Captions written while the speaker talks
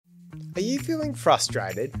Are you feeling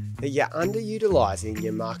frustrated that you're underutilizing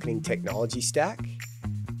your marketing technology stack?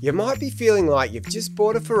 You might be feeling like you've just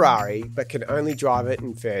bought a Ferrari but can only drive it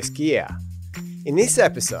in first gear. In this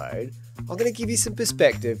episode, I'm going to give you some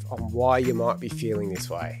perspective on why you might be feeling this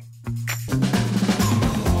way.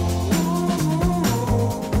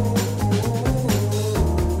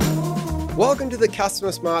 Welcome to the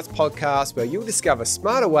Customer Smarts podcast, where you'll discover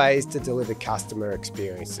smarter ways to deliver customer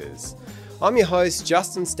experiences. I'm your host,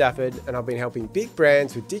 Justin Stafford, and I've been helping big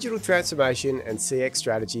brands with digital transformation and CX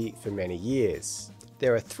strategy for many years.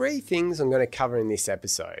 There are three things I'm going to cover in this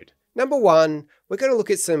episode. Number one, we're going to look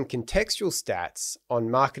at some contextual stats on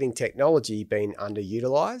marketing technology being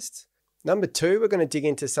underutilized. Number two, we're going to dig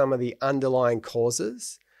into some of the underlying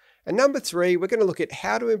causes. And number three, we're going to look at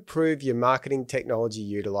how to improve your marketing technology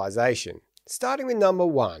utilization. Starting with number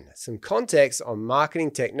one, some context on marketing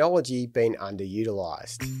technology being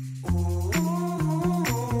underutilized.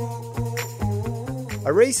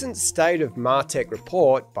 A recent State of MarTech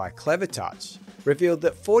report by Clevertouch revealed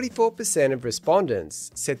that 44% of respondents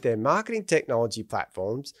said their marketing technology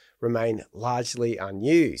platforms remain largely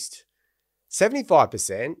unused.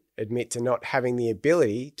 75% admit to not having the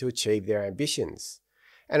ability to achieve their ambitions,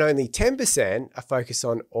 and only 10% are focused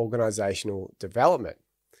on organizational development.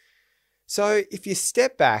 So if you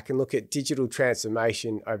step back and look at digital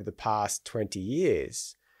transformation over the past 20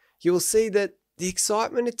 years, you will see that the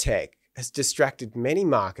excitement of tech has distracted many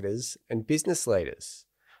marketers and business leaders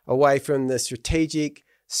away from the strategic,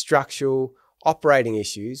 structural, operating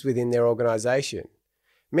issues within their organization.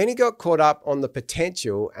 Many got caught up on the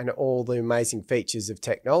potential and all the amazing features of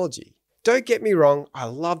technology. Don't get me wrong, I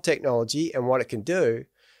love technology and what it can do,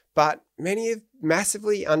 but many have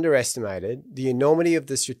massively underestimated the enormity of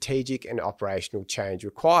the strategic and operational change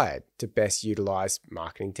required to best utilize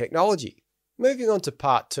marketing technology. Moving on to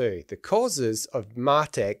part two, the causes of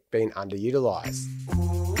MarTech being underutilized.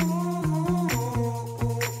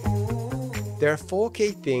 There are four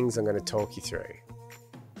key things I'm going to talk you through.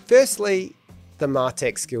 Firstly, the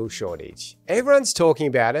MarTech skill shortage. Everyone's talking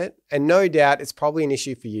about it, and no doubt it's probably an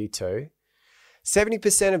issue for you too.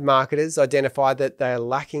 70% of marketers identify that they are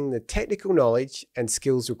lacking the technical knowledge and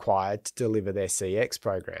skills required to deliver their CX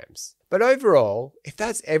programs. But overall, if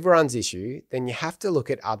that's everyone's issue, then you have to look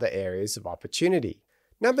at other areas of opportunity.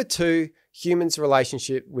 Number two, humans'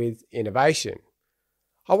 relationship with innovation.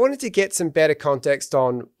 I wanted to get some better context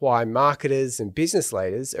on why marketers and business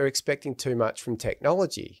leaders are expecting too much from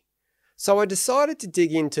technology. So I decided to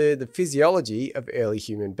dig into the physiology of early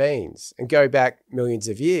human beings and go back millions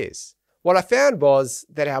of years. What I found was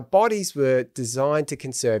that our bodies were designed to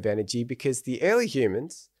conserve energy because the early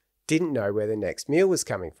humans didn't know where the next meal was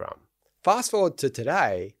coming from. Fast forward to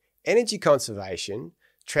today, energy conservation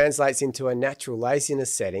translates into a natural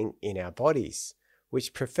laziness setting in our bodies,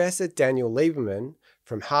 which Professor Daniel Lieberman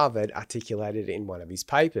from Harvard articulated in one of his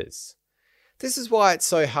papers. This is why it's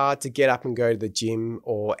so hard to get up and go to the gym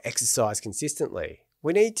or exercise consistently.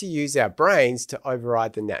 We need to use our brains to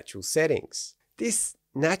override the natural settings. This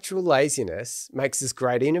natural laziness makes us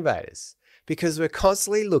great innovators because we're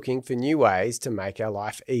constantly looking for new ways to make our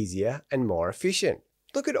life easier and more efficient.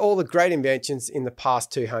 Look at all the great inventions in the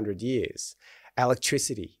past 200 years.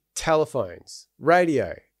 Electricity, telephones,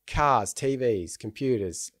 radio, cars, TVs,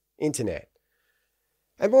 computers, internet.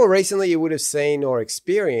 And more recently, you would have seen or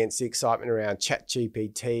experienced the excitement around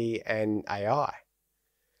ChatGPT and AI.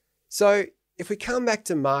 So if we come back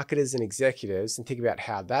to marketers and executives and think about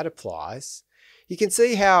how that applies, you can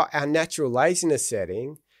see how our natural laziness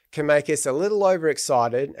setting can make us a little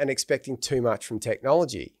overexcited and expecting too much from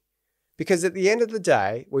technology. Because at the end of the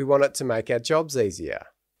day, we want it to make our jobs easier.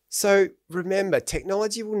 So remember,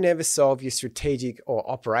 technology will never solve your strategic or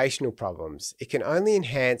operational problems. It can only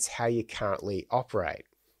enhance how you currently operate.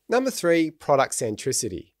 Number three, product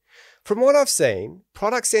centricity. From what I've seen,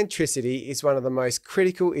 product centricity is one of the most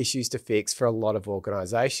critical issues to fix for a lot of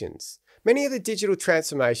organizations. Many of the digital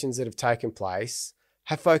transformations that have taken place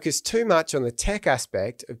have focused too much on the tech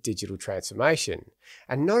aspect of digital transformation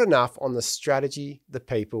and not enough on the strategy, the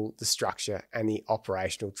people, the structure, and the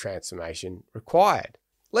operational transformation required.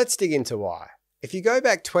 Let's dig into why. If you go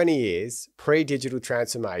back 20 years pre-digital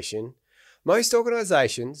transformation, most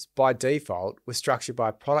organizations by default were structured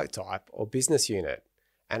by product type or business unit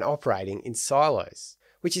and operating in silos,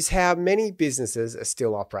 which is how many businesses are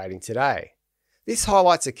still operating today. This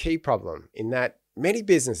highlights a key problem in that many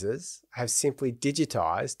businesses have simply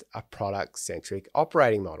digitized a product-centric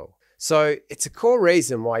operating model. So it's a core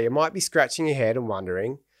reason why you might be scratching your head and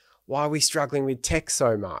wondering, why are we struggling with tech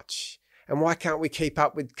so much? And why can't we keep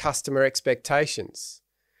up with customer expectations?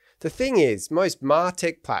 The thing is, most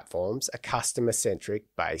MarTech platforms are customer-centric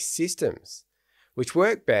based systems, which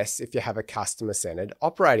work best if you have a customer-centered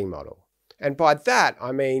operating model. And by that,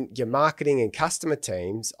 I mean your marketing and customer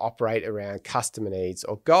teams operate around customer needs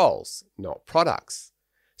or goals, not products.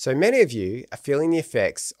 So many of you are feeling the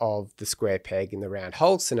effects of the square peg in the round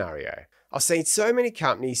hole scenario. I've seen so many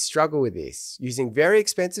companies struggle with this, using very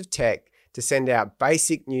expensive tech to send out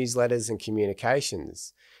basic newsletters and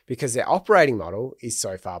communications because their operating model is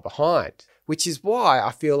so far behind, which is why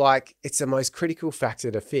I feel like it's the most critical factor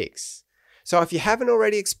to fix. So if you haven't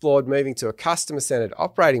already explored moving to a customer-centered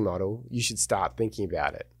operating model, you should start thinking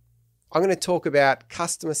about it. I'm going to talk about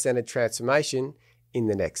customer-centered transformation in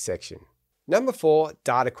the next section. Number 4,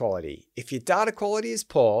 data quality. If your data quality is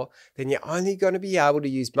poor, then you're only going to be able to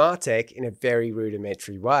use MarTech in a very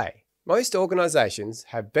rudimentary way. Most organizations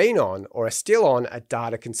have been on or are still on a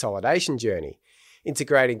data consolidation journey,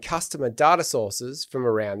 integrating customer data sources from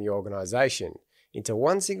around the organization into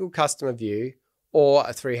one single customer view or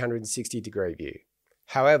a 360-degree view.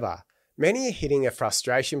 However, many are hitting a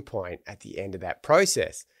frustration point at the end of that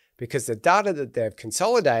process because the data that they've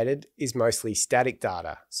consolidated is mostly static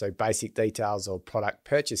data, so basic details or product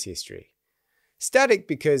purchase history. Static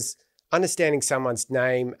because understanding someone's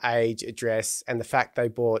name, age, address, and the fact they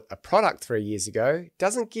bought a product 3 years ago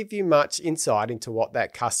doesn't give you much insight into what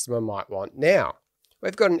that customer might want now.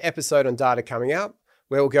 We've got an episode on data coming up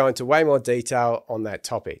where we'll go into way more detail on that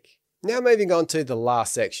topic. Now moving on to the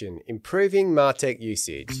last section, improving MarTech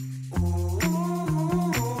usage.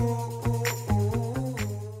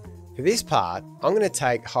 For this part, I'm going to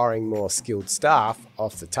take hiring more skilled staff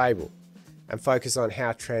off the table and focus on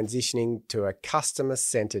how transitioning to a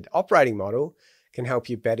customer-centered operating model can help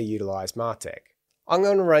you better utilize MarTech. I'm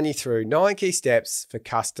going to run you through 9 key steps for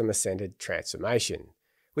customer-centered transformation,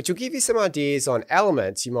 which will give you some ideas on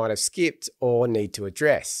elements you might have skipped or need to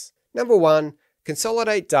address. Number 1,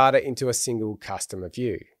 consolidate data into a single customer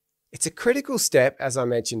view. It's a critical step, as I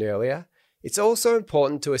mentioned earlier. It's also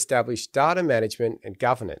important to establish data management and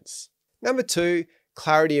governance. Number 2,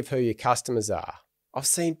 clarity of who your customers are. I've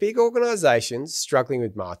seen big organizations struggling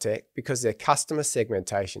with MarTech because their customer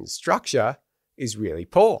segmentation structure is really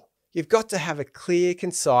poor. You've got to have a clear,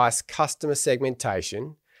 concise customer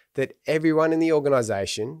segmentation that everyone in the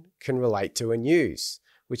organization can relate to and use,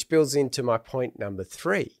 which builds into my point number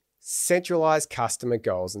 3, centralized customer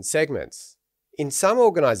goals and segments. In some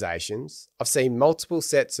organizations, I've seen multiple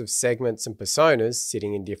sets of segments and personas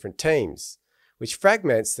sitting in different teams, which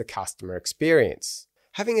fragments the customer experience.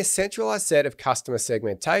 Having a centralized set of customer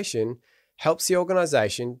segmentation helps the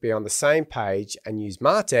organization be on the same page and use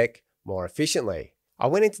MarTech more efficiently. I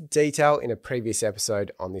went into detail in a previous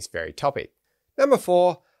episode on this very topic. Number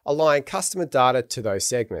 4, align customer data to those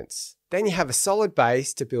segments. Then you have a solid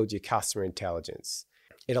base to build your customer intelligence.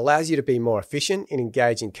 It allows you to be more efficient in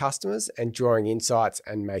engaging customers and drawing insights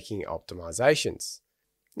and making optimizations.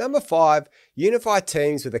 Number 5, unify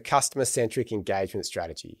teams with a customer-centric engagement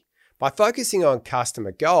strategy. By focusing on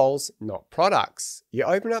customer goals, not products, you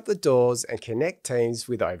open up the doors and connect teams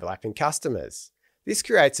with overlapping customers. This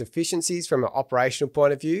creates efficiencies from an operational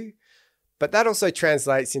point of view, but that also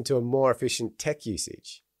translates into a more efficient tech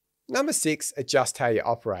usage. Number 6, adjust how you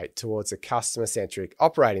operate towards a customer-centric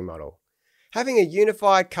operating model. Having a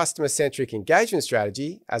unified customer-centric engagement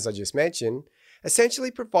strategy, as I just mentioned, essentially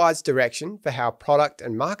provides direction for how product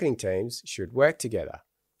and marketing teams should work together.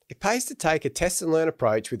 It pays to take a test and learn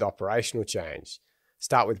approach with operational change.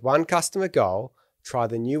 Start with one customer goal, try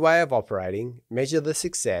the new way of operating, measure the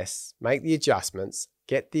success, make the adjustments,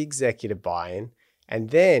 get the executive buy-in, and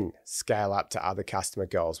then scale up to other customer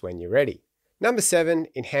goals when you're ready. Number 7,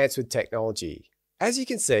 enhance with technology. As you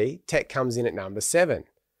can see, tech comes in at number 7.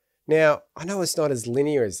 Now, I know it's not as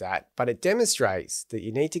linear as that, but it demonstrates that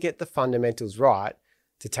you need to get the fundamentals right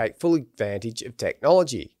to take full advantage of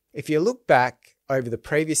technology. If you look back over the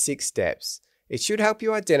previous 6 steps, it should help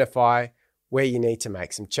you identify where you need to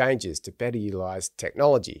make some changes to better utilize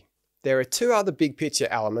technology. There are 2 other big picture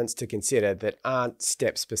elements to consider that aren't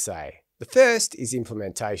steps per se. The first is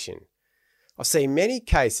implementation. I've seen many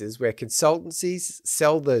cases where consultancies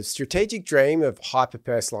sell the strategic dream of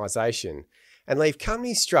hyper-personalization and leave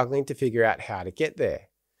companies struggling to figure out how to get there.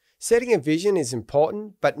 Setting a vision is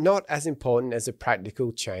important, but not as important as a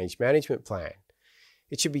practical change management plan.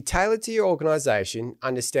 It should be tailored to your organization,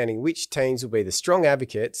 understanding which teams will be the strong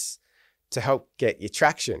advocates to help get your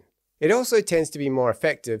traction. It also tends to be more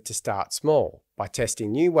effective to start small by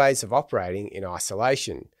testing new ways of operating in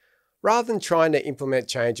isolation, rather than trying to implement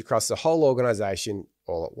change across the whole organization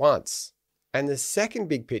all at once. And the second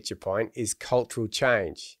big picture point is cultural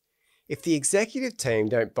change. If the executive team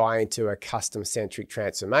don't buy into a customer-centric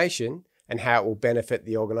transformation and how it will benefit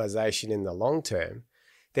the organisation in the long term,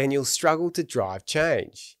 then you'll struggle to drive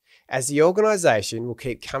change, as the organisation will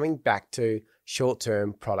keep coming back to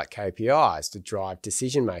short-term product KPIs to drive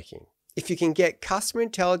decision-making. If you can get customer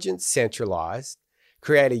intelligence centralised,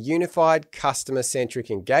 create a unified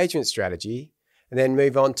customer-centric engagement strategy, and then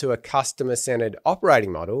move on to a customer-centred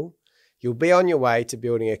operating model, you'll be on your way to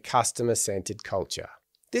building a customer-centred culture.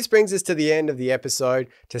 This brings us to the end of the episode.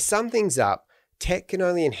 To sum things up, tech can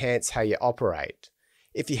only enhance how you operate.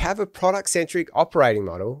 If you have a product-centric operating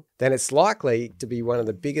model, then it's likely to be one of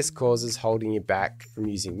the biggest causes holding you back from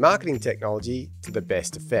using marketing technology to the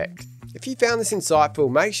best effect. If you found this insightful,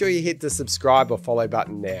 make sure you hit the subscribe or follow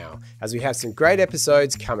button now, as we have some great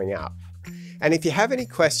episodes coming up. And if you have any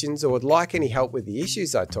questions or would like any help with the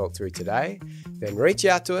issues I talked through today, then reach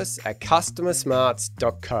out to us at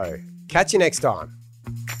customersmarts.co. Catch you next time.